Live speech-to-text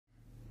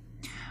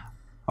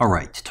All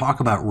right, to talk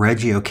about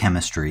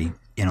regiochemistry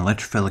in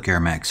electrophilic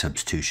aromatic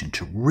substitution,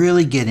 to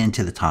really get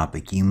into the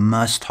topic, you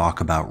must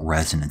talk about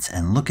resonance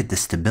and look at the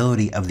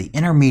stability of the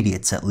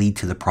intermediates that lead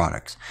to the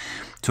products.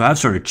 So I've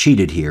sort of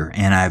cheated here,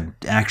 and I've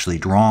actually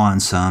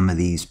drawn some of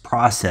these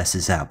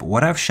processes out. But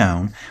what I've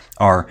shown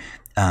are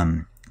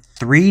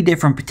three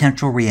different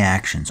potential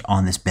reactions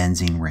on this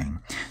benzene ring.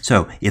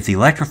 So if the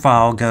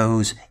electrophile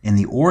goes in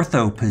the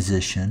ortho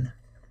position,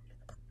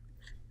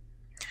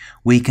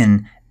 we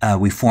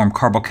form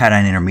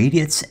carbocation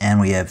intermediates, and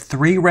we have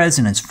three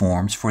resonance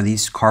forms for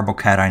these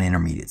carbocation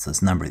intermediates.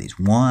 Let's number these.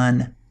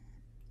 1,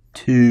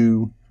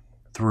 2,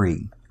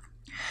 3.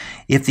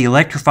 If the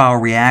electrophile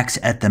reacts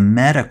at the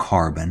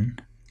metacarbon,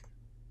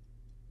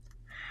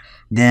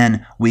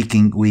 then we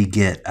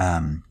get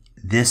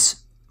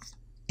this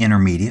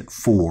intermediate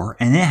 4,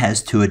 and it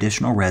has two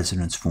additional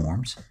resonance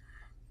forms,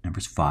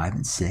 numbers 5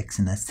 and 6,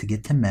 and that's to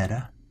get to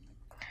meta.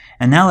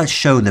 And now let's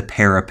show the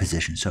para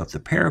position. So if the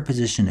para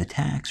position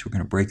attacks, we're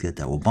going to break that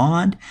double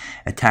bond,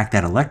 attack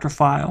that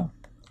electrophile.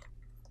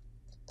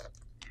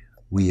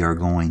 We are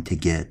going to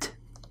get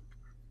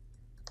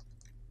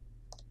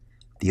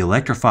the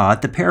electrophile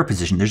at the para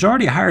position. There's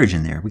already a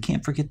hydrogen there. We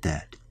can't forget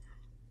that.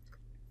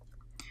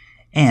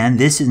 And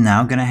this is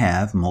now going to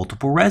have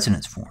multiple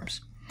resonance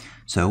forms.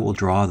 So we'll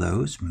draw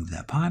those, move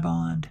that pi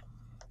bond.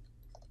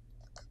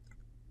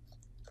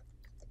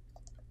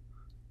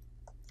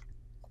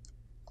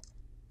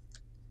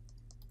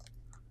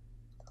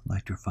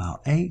 Electrophile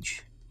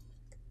H,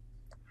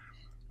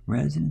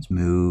 resonance,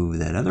 move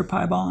that other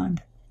pi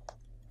bond.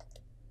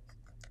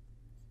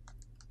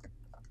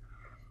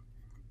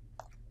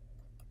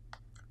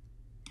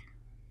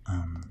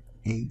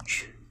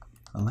 H,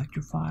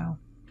 electrophile.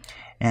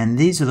 And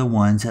these are the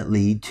ones that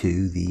lead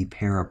to the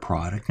para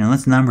product. Now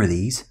let's number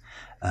these.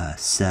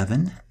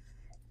 7,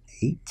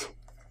 8,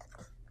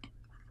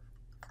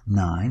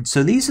 9.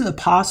 So these are the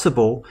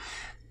possible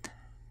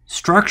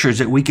structures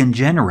that we can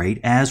generate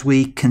as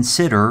we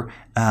consider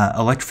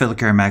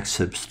electrophilic aromatic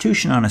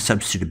substitution on a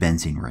substituted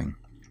benzene ring.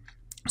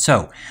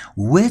 So,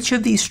 which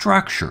of these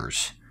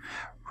structures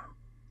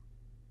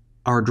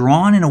are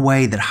drawn in a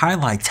way that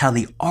highlights how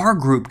the R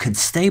group could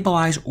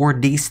stabilize or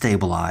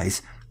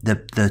destabilize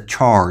the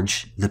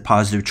charge, the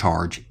positive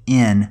charge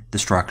in the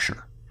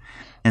structure?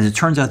 As it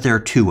turns out, there are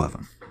two of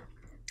them.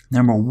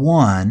 Number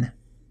 1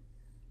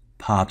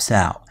 pops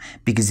out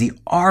because the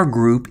R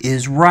group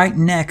is right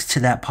next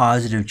to that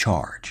positive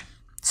charge.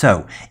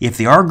 So if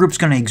the R group is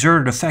going to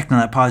exert an effect on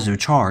that positive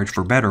charge,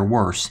 for better or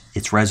worse,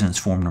 it's resonance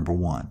form number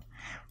 1.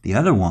 The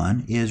other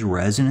one is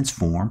resonance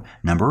form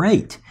number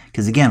 8,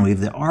 because again, we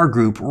have the R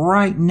group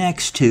right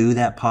next to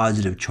that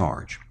positive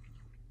charge.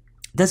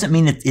 Doesn't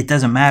mean it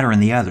doesn't matter in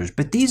the others,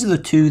 but these are the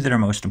two that are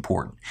most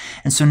important.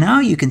 And so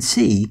now you can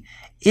see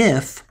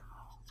if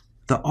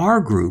the R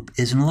group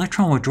is an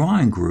electron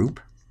withdrawing group,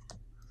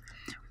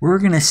 we're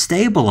going to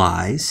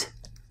stabilize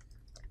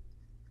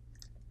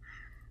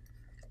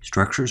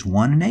structures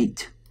 1 and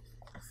 8.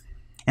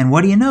 And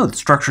what do you know? The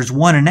structures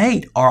 1 and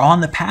 8 are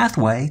on the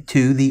pathway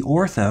to the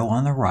ortho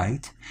on the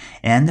right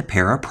and the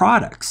para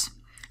products.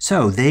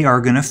 So they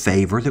are going to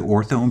favor the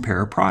ortho and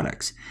para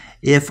products.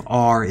 If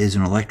R is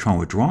an electron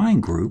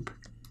withdrawing group,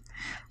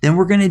 then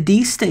we're going to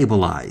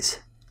destabilize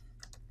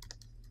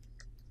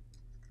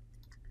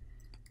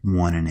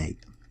 1 and 8.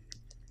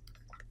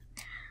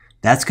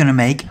 That's going to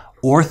make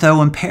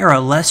ortho and para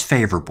less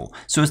favorable.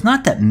 So it's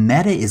not that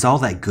meta is all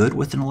that good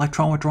with an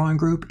electron withdrawing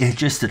group. It's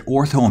just that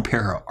ortho and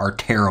para are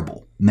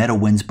terrible. Meta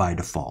wins by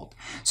default.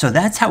 So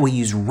that's how we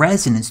use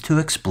resonance to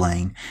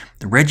explain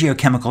the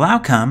regiochemical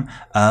outcome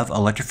of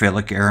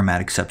electrophilic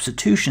aromatic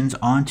substitutions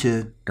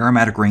onto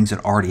aromatic rings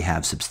that already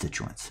have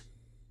substituents.